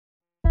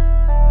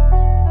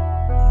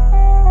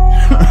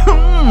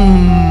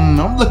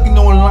I'm looking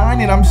online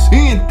and I'm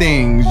seeing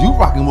things. You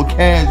rocking with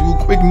casual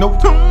quick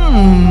notes.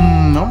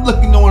 I'm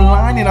looking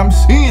online and I'm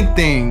seeing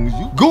things.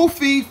 You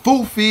Goofy,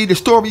 Foofy, the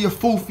story of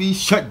Foofy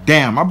shut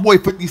down. My boy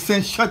 50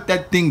 Cent shut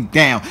that thing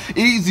down.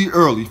 Easy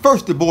early.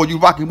 First of all, you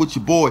rocking with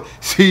your boy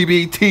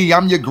CBT.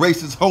 I'm your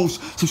gracious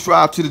host.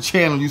 Subscribe to the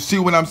channel. You see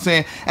what I'm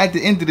saying? At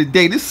the end of the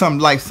day, this is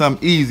something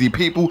easy,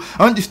 people.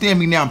 Understand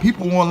me now.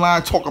 People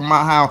online talking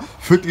about how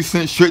 50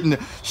 Cent shouldn't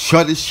have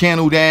shut his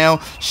channel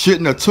down,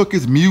 shouldn't have took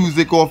his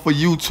music off of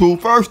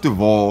YouTube. First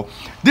of all,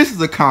 this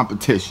is a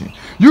competition.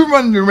 You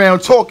running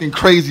around talking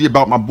crazy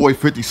about my boy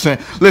 50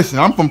 Cent. Listen,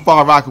 I'm from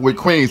Far Rockaway,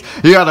 Queens.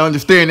 You gotta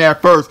understand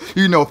that first.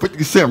 You know,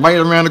 50 Cent right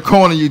around the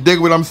corner. You dig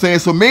what I'm saying?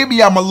 So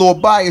maybe I'm a little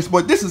biased,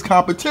 but this is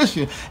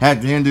competition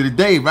at the end of the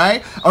day,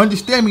 right?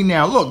 Understand me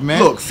now. Look,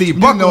 man. Look, see,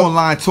 Buck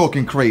online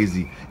talking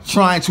crazy,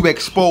 trying to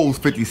expose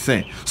 50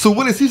 Cent. So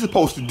what is he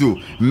supposed to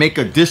do? Make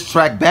a diss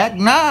track back?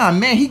 Nah,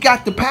 man, he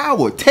got the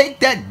power. Take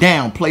that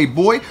down,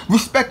 playboy.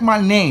 Respect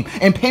my name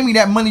and pay me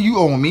that money you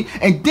owe me.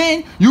 And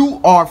then you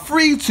are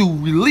free to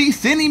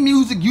release any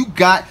music you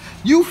got.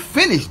 You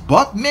finished,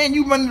 Buck. Man,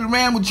 you running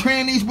around with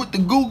trannies with the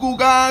Google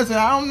guys, and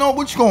I don't know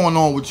what's going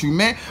on with you,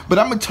 man. But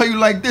I'm going to tell you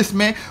like this,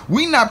 man.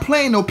 We not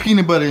playing no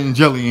peanut butter and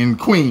jelly in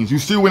Queens. You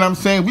see what I'm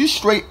saying? We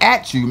straight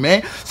at you,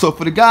 man. So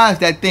for the guys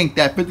that think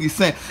that 50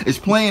 Cent is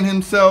playing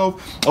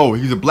himself, oh,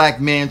 he's a black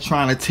man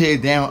trying to tear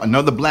down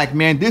another black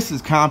man, this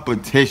is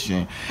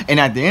competition. And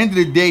at the end of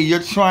the day,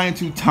 you're trying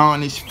to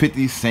tarnish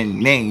 50 Cent's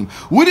name.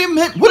 What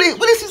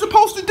is he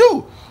supposed to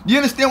do? You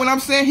understand what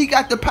I'm saying? He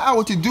got the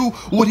power to do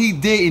what he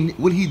did, and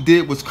what he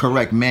did was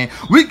correct, man.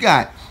 We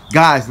got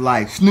guys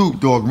like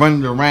Snoop Dogg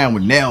running around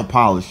with nail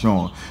polish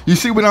on. You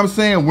see what I'm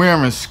saying?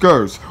 Wearing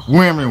skirts,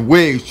 wearing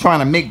wigs, trying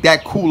to make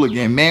that cool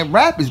again, man.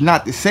 Rap is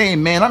not the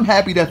same, man. I'm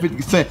happy that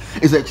 50 Cent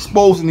is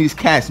exposing these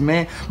cats,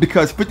 man,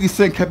 because 50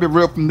 Cent kept it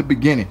real from the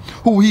beginning.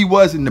 Who he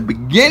was in the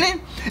beginning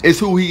is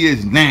who he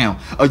is now.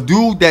 A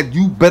dude that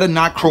you better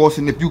not cross,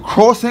 and if you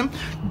cross him,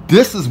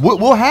 this is what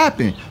will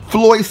happen.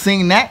 Floyd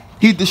seen that.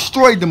 He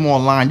destroyed them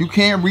online. You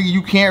can't read,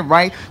 you can't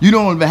write, you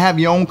don't even have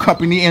your own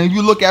company. And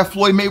you look at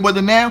Floyd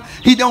Mayweather now,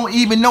 he don't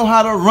even know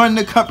how to run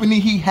the company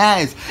he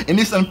has. And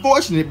it's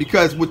unfortunate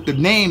because with the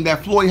name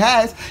that Floyd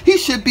has, he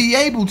should be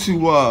able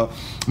to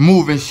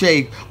move and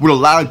shake with a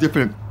lot of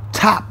different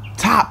top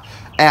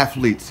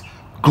athletes.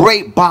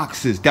 Great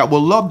boxers that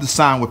will love to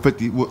sign with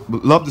 50,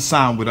 would love to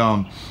sign with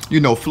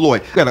you know,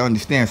 Floyd. You gotta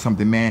understand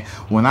something, man.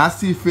 When I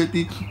see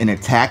 50 and the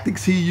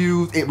tactics he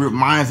used, it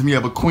reminds me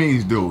of a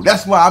Queens dude.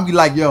 That's why I be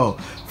like, yo,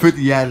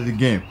 50 at it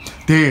again.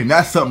 Damn,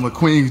 that's something a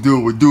Queens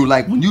dude would do.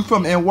 Like when you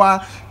from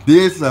NY,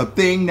 there's a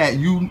thing that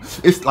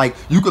it's like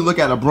you could look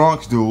at a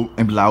Bronx dude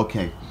and be like,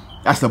 okay,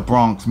 that's a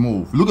Bronx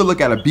move. You can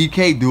look at a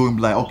BK dude and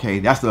be like, okay,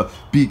 that's a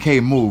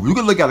BK move. You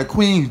can look at a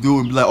Queens dude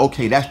and be like,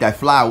 okay, that's that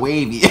fly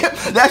wavy.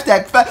 that's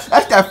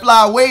that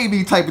fly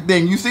wavy type of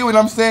thing. You see what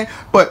I'm saying?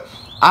 But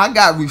I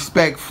got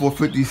respect for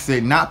 50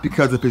 Cent, not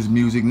because of his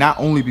music, not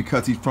only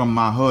because he's from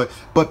my hood,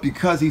 but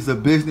because he's a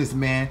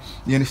businessman.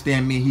 You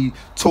understand me? He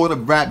tore the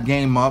rap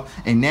game up,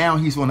 and now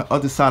he's on the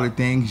other side of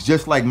things,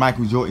 just like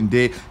Michael Jordan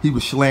did. He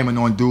was slamming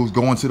on dudes,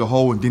 going to the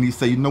hole, and then he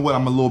said, you know what,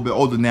 I'm a little bit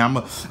older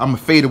now. I'm a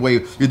fade away.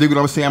 You dig what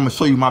I'm saying? I'm going to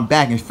show you my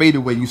back and fade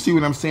away. You see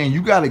what I'm saying?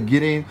 You got to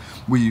get in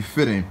where you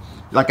fit in.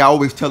 Like I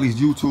always tell these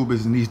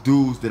YouTubers and these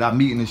dudes that I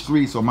meet in the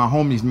streets or my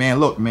homies, man,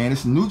 look, man,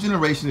 it's a new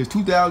generation. It's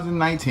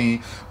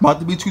 2019, about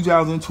to be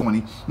 2020.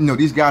 You know,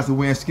 these guys are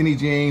wearing skinny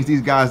jeans.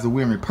 These guys are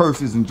wearing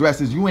purses and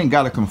dresses. You ain't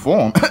got to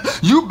conform.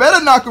 You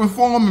better not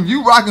conform if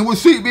you rocking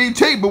with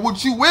CBT. But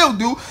what you will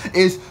do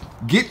is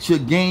get your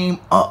game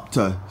up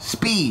to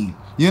speed.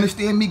 You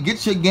understand me?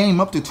 Get your game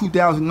up to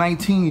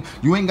 2019.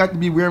 You ain't got to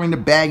be wearing the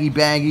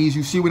baggies.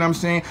 You see what I'm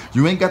saying?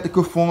 You ain't got to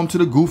conform to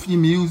the goofy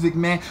music,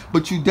 man.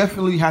 But you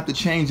definitely have to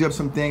change up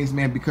some things,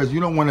 man, because you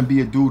don't want to be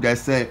a dude that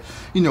said,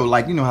 you know,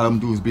 like, you know how them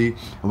dudes be,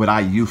 what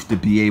I used to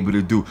be able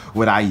to do,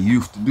 what I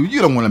used to do.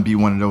 You don't want to be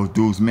one of those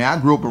dudes, man.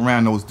 I grew up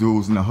around those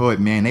dudes in the hood,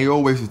 man. They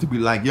always used to be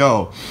like,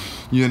 yo,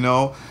 you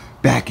know,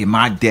 back in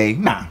my day.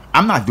 Nah,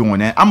 I'm not doing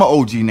that. I'm an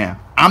OG now.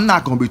 I'm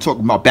not going to be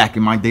talking about back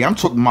in my day. I'm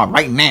talking about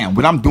right now,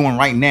 what I'm doing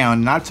right now.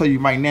 And I'll tell you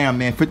right now,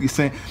 man, 50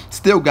 Cent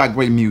still got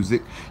great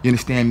music. You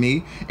understand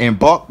me? And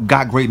Buck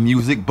got great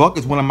music. Buck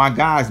is one of my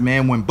guys,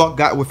 man. When Buck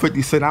got with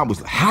 50 Cent, I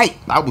was hyped.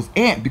 I was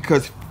amped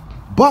because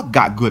Buck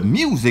got good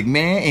music,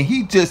 man. And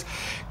he just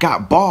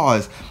got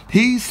bars.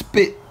 He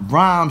spit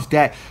rhymes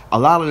that a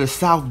lot of the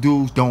South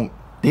dudes don't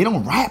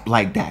rap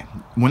like that.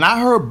 When I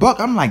heard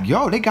Buck, I'm like,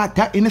 yo, they got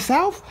that in the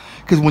South?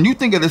 Because when you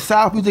think of the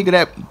South, you think of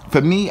that.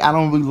 For me, I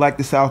don't really like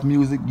the South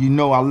music. You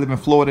know, I live in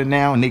Florida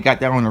now, and they got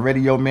that on the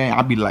radio, man.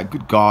 I'll be like,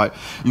 good God.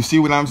 You see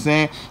what I'm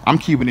saying? I'm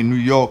keeping it in New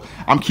York.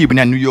 I'm keeping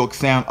that New York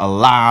sound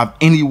alive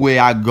anywhere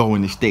I go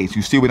in the States.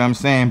 You see what I'm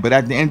saying? But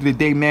at the end of the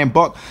day, man,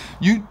 Buck,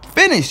 you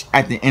finished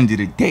at the end of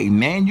the day,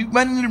 man. You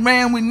running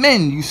around with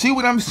men. You see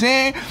what I'm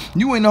saying?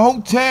 You in the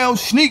hotel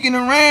sneaking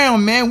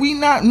around, man. We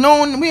not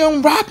knowing, we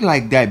don't rock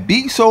like that,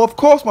 B. So, of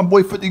course, my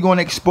boy 50 going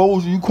to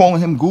exposure. You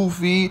calling him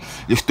Goofy.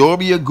 The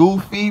story of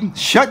Goofy.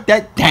 Shut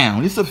that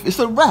down. It's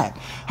a wrap.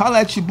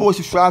 Holla at your boy.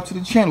 Subscribe to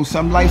the channel.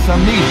 Some like, some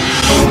need.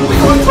 We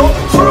gonna talk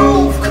the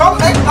truth. Come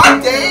back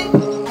like that.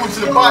 Went to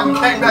the bottom,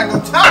 came back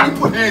on top. You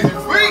put hands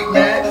in free,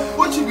 man.